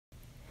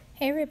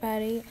Hey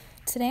everybody,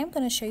 today I'm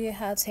going to show you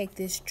how to take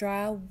this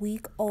dry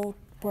week-old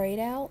braid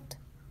out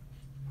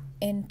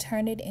and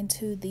turn it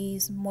into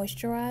these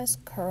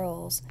moisturized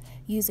curls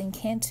using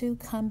Cantu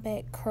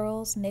Combat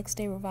Curls Next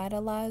Day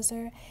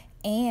Revitalizer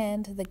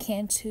and the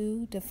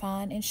Cantu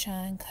Define and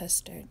Shine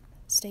Custard.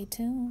 Stay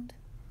tuned.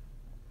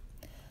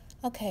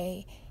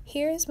 Okay,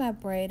 here is my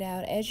braid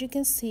out. As you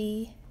can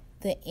see,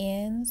 the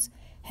ends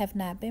have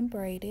not been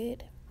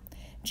braided,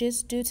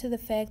 just due to the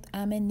fact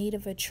I'm in need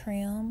of a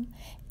trim.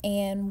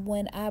 And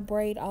when I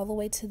braid all the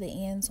way to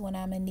the ends, when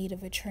I'm in need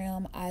of a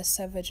trim, I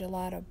suffer a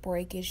lot of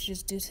breakage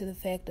just due to the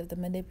fact of the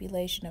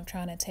manipulation of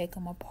trying to take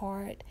them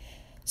apart.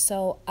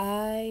 So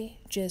I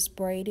just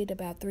braided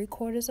about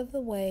 3/4 of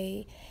the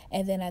way,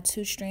 and then I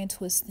 2-strand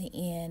twist the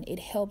end. It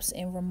helps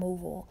in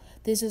removal.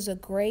 This is a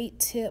great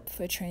tip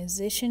for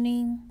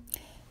transitioning.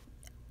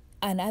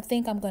 And I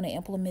think I'm going to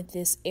implement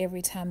this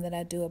every time that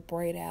I do a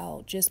braid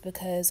out, just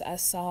because I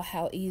saw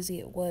how easy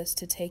it was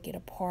to take it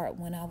apart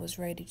when I was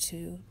ready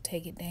to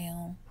take it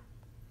down.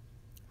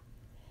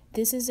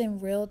 This is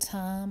in real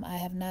time. I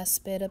have not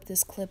sped up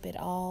this clip at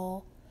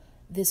all.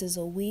 This is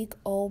a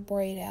week-old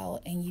braid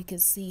out, and you can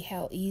see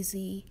how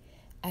easy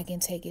I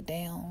can take it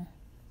down.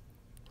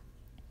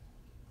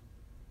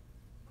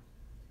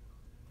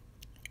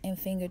 And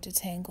finger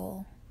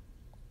detangle.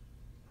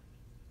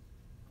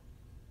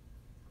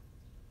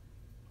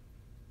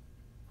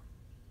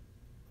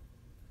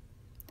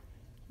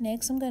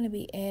 Next, I'm going to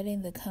be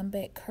adding the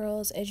Combat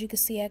Curls. As you can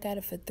see, I got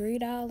it for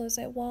 $3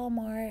 at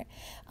Walmart.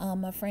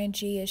 My friend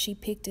Gia, she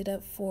picked it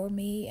up for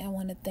me. I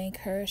want to thank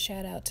her.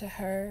 Shout out to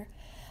her.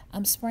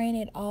 I'm spraying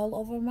it all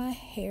over my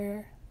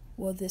hair,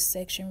 well, this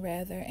section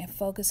rather, and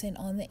focusing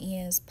on the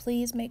ends.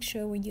 Please make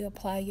sure when you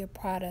apply your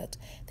product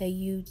that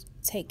you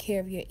take care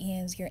of your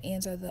ends. Your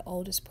ends are the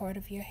oldest part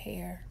of your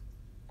hair.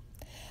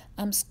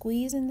 I'm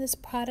squeezing this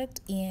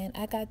product in.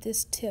 I got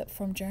this tip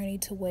from Journey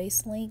to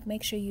Waist link.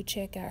 Make sure you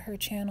check out her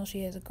channel.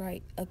 She has a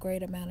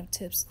great amount of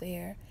tips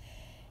there.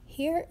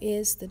 Here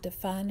is the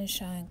Define and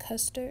Shine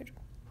Custard.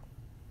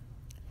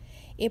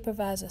 It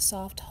provides a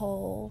soft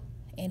hold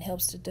and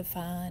helps to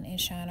define and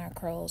shine our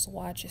curls.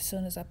 Watch as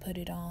soon as I put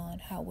it on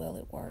how well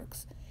it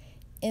works.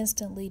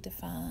 Instantly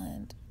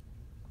defined,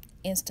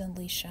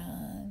 instantly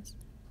shines,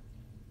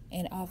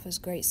 and offers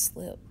great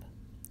slip.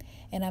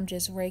 And I'm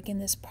just raking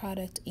this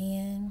product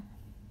in.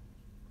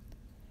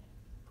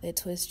 That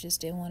twist just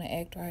didn't want to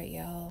act right,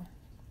 y'all.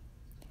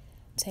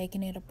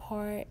 Taking it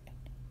apart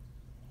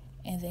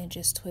and then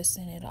just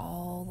twisting it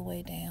all the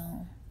way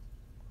down.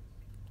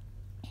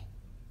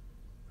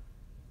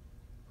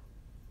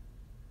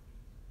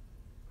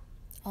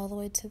 All the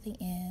way to the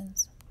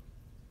ends.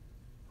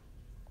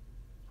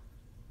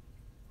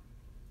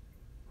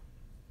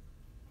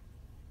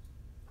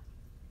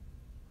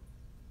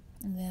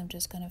 And then I'm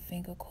just going to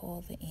finger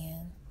coil the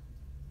end.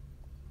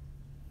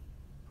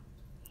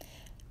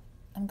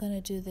 I'm going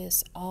to do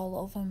this all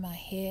over my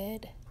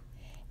head,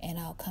 and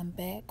I'll come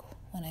back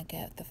when I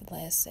get the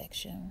last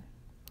section.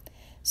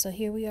 So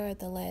here we are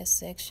at the last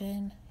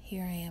section.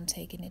 Here I am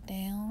taking it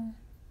down.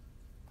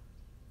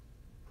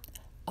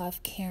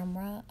 Off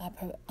camera,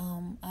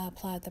 I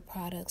applied the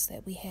products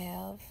that we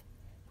have.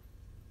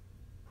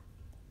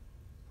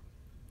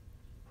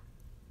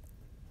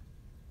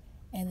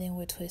 And then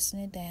we're twisting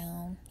it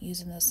down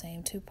using those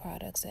same 2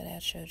 products that I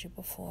showed you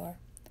before,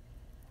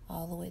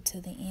 all the way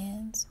to the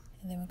ends.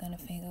 And then we're going to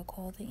finger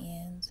coil the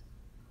ends.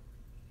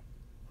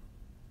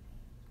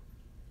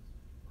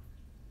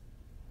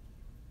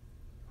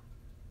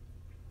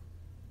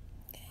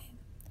 Okay.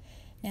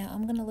 Now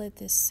I'm going to let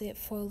this sit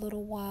for a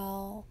little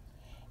while.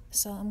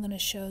 So I'm going to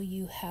show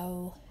you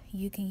how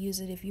you can use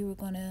it. If you were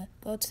going to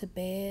go to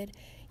bed,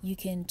 you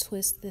can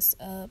twist this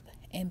up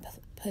and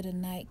put a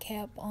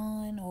nightcap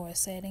on, or a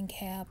satin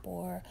cap,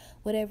 or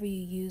whatever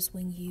you use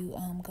when you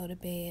go to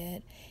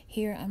bed.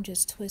 Here I'm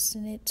just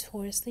twisting it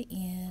towards the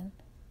end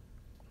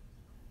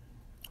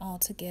all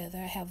together.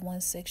 I have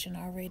one section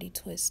already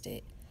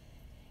twisted.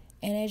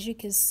 And as you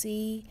can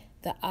see,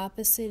 the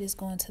opposite is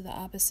going to the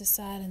opposite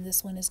side, and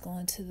this one is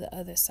going to the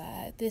other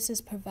side. This is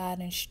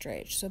providing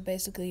stretch. So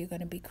basically you're going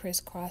to be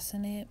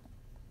crisscrossing it.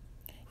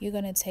 You're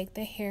going to take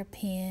the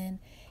hairpin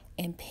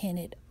and pin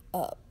it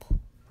up. I'm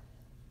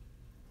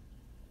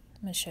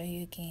going to show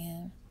you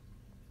again.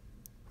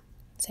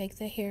 Take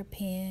the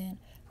hairpin,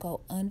 go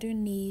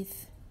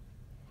underneath,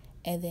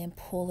 and then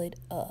pull it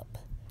up.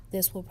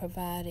 This will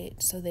provide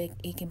it so that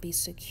it can be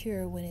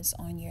secure when it's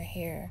on your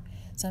hair.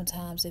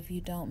 Sometimes if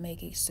you don't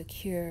make it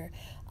secure,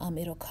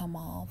 it'll come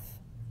off,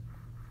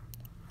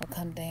 or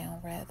come down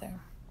rather.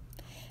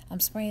 I'm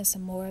spraying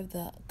some more of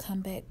the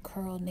Combat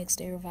Curl Next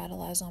Day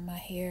Revitalizer on my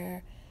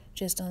hair,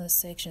 just on the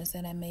sections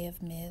that I may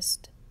have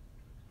missed.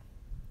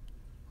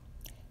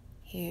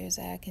 Here's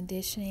our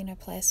conditioning or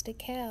plastic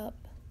cap.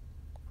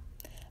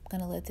 I'm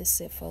going to let this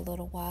sit for a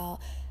little while.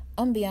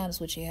 I'm going to be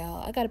honest with you,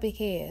 y'all. I got a big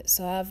head,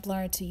 so I've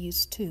learned to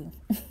use 2.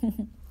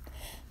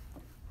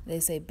 They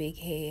say big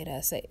head.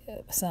 I say,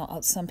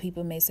 some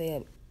people may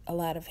say a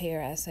lot of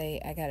hair. I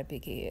say I got a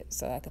big head,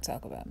 so I can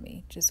talk about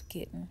me. Just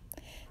kidding.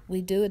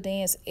 We do a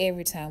dance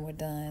every time we're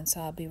done, so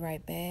I'll be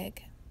right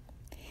back.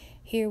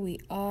 Here we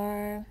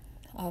are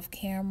off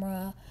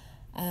camera.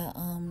 I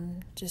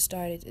just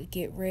started to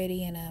get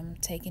ready and I'm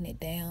taking it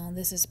down.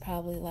 This is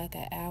probably like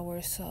an hour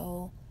or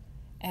so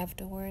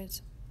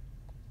afterwards.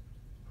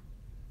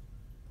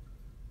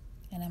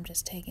 And I'm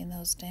just taking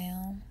those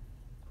down.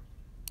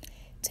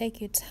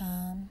 Take your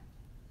time.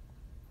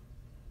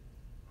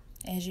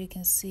 As you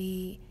can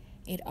see,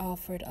 it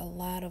offered a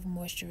lot of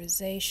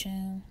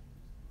moisturization.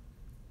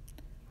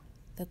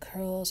 The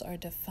curls are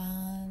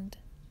defined.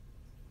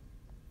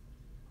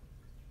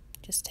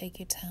 Just take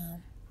your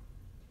time.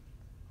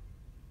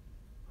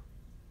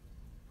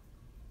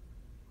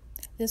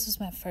 This was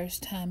my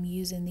first time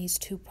using these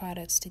two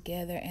products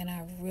together, and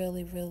I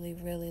really, really,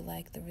 really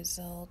like the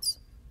results.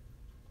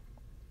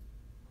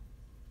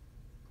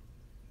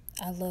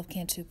 I love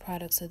Cantu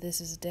Products, so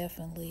this is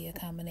definitely a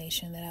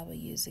combination that I would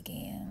use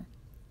again.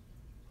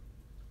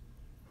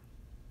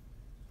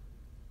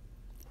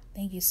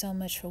 Thank you so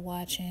much for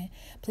watching.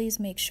 Please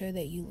make sure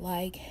that you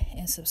like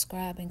and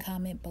subscribe and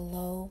comment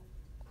below.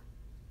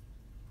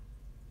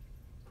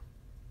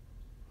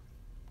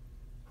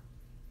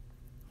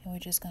 And we're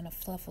just going to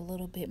fluff a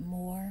little bit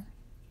more.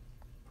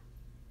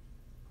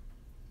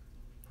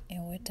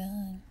 And we're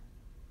done.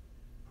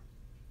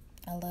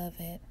 I love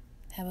it.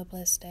 Have a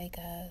blessed day,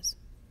 guys.